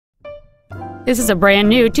This is a brand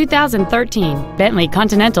new 2013 Bentley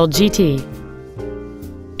Continental GT.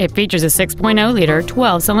 It features a 6.0-liter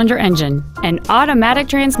 12-cylinder engine, an automatic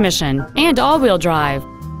transmission, and all-wheel drive.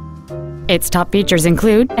 Its top features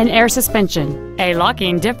include an air suspension, a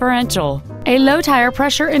locking differential, a low tire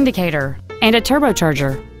pressure indicator, and a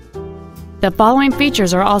turbocharger. The following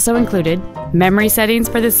features are also included: memory settings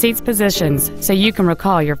for the seat's positions so you can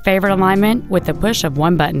recall your favorite alignment with the push of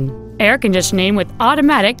one button, air conditioning with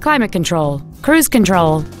automatic climate control, cruise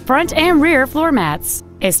control, front and rear floor mats,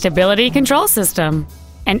 a stability control system,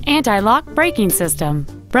 an anti-lock braking system,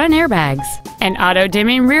 front airbags, an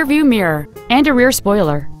auto-dimming rear-view mirror, and a rear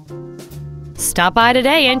spoiler. Stop by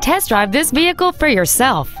today and test drive this vehicle for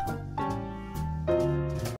yourself.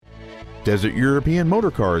 Desert European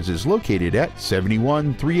Motorcars is located at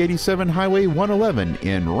 71387 Highway 111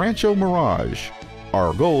 in Rancho Mirage.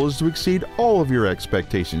 Our goal is to exceed all of your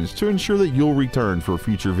expectations to ensure that you'll return for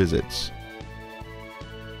future visits.